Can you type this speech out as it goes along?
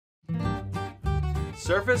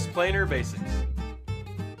Surface Planer Basics.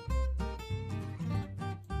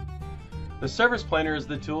 The surface planer is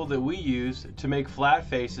the tool that we use to make flat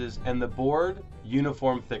faces and the board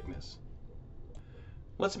uniform thickness.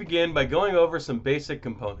 Let's begin by going over some basic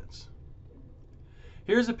components.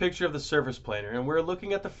 Here's a picture of the surface planer, and we're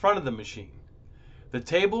looking at the front of the machine. The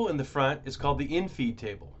table in the front is called the infeed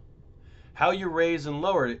table. How you raise and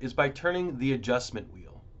lower it is by turning the adjustment wheel.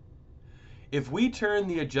 If we turn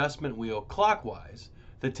the adjustment wheel clockwise,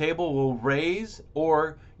 the table will raise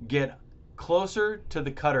or get closer to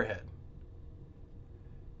the cutter head.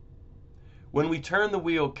 When we turn the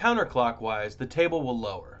wheel counterclockwise, the table will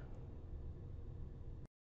lower.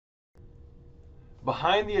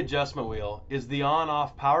 Behind the adjustment wheel is the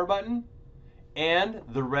on-off power button and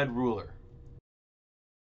the red ruler.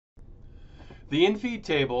 The infeed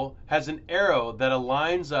table has an arrow that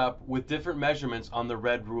aligns up with different measurements on the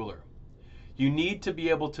red ruler. You need to be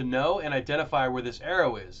able to know and identify where this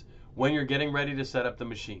arrow is when you're getting ready to set up the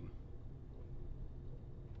machine.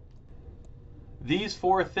 These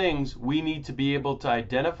four things we need to be able to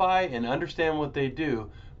identify and understand what they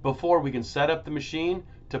do before we can set up the machine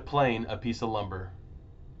to plane a piece of lumber.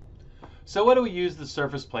 So what do we use the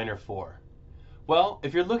surface planer for? Well,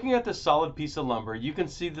 if you're looking at this solid piece of lumber, you can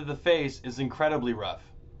see that the face is incredibly rough.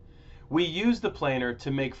 We use the planer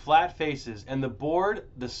to make flat faces and the board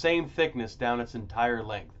the same thickness down its entire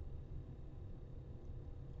length.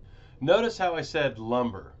 Notice how I said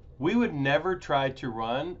lumber. We would never try to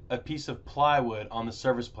run a piece of plywood on the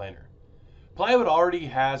surface planer. Plywood already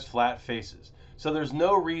has flat faces, so there's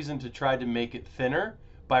no reason to try to make it thinner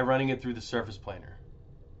by running it through the surface planer.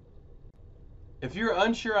 If you're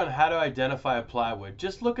unsure on how to identify a plywood,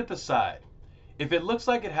 just look at the side. If it looks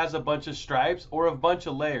like it has a bunch of stripes or a bunch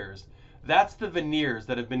of layers, that's the veneers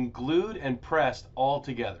that have been glued and pressed all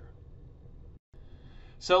together.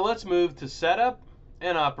 So let's move to setup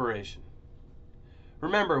and operation.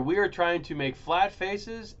 Remember, we are trying to make flat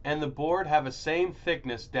faces and the board have the same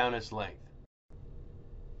thickness down its length.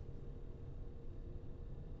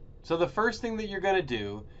 So the first thing that you're going to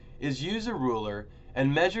do is use a ruler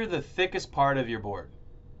and measure the thickest part of your board.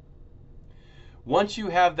 Once you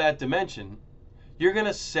have that dimension, you're going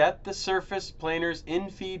to set the surface planer's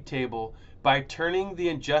infeed table by turning the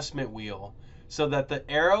adjustment wheel so that the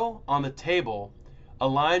arrow on the table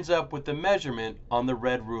aligns up with the measurement on the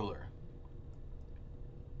red ruler.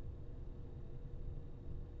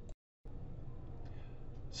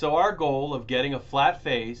 So our goal of getting a flat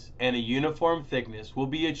face and a uniform thickness will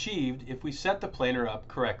be achieved if we set the planer up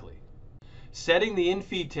correctly. Setting the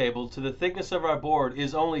infeed table to the thickness of our board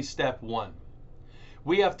is only step one.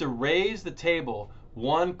 We have to raise the table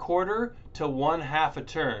 1/4 to 1/2 a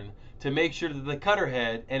turn to make sure that the cutter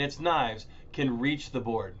head and its knives can reach the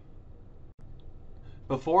board.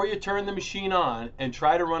 Before you turn the machine on and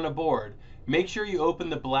try to run a board, make sure you open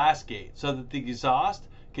the blast gate so that the exhaust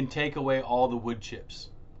can take away all the wood chips.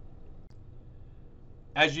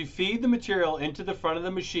 As you feed the material into the front of the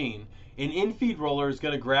machine, an infeed roller is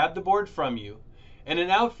going to grab the board from you, and an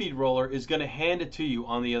outfeed roller is going to hand it to you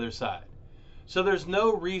on the other side. So there's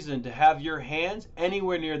no reason to have your hands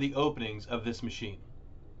anywhere near the openings of this machine.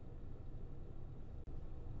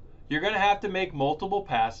 You're going to have to make multiple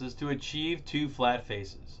passes to achieve 2 flat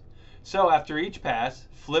faces. So after each pass,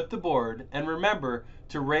 flip the board and remember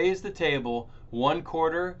to raise the table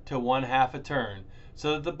 1/4 to 1/2 a turn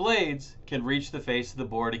so that the blades can reach the face of the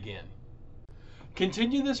board again.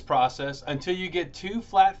 Continue this process until you get 2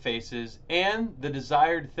 flat faces and the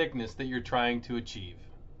desired thickness that you're trying to achieve.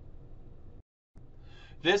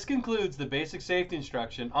 This concludes the basic safety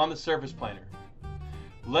instruction on the surface planer.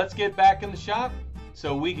 Let's get back in the shop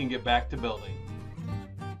so we can get back to building.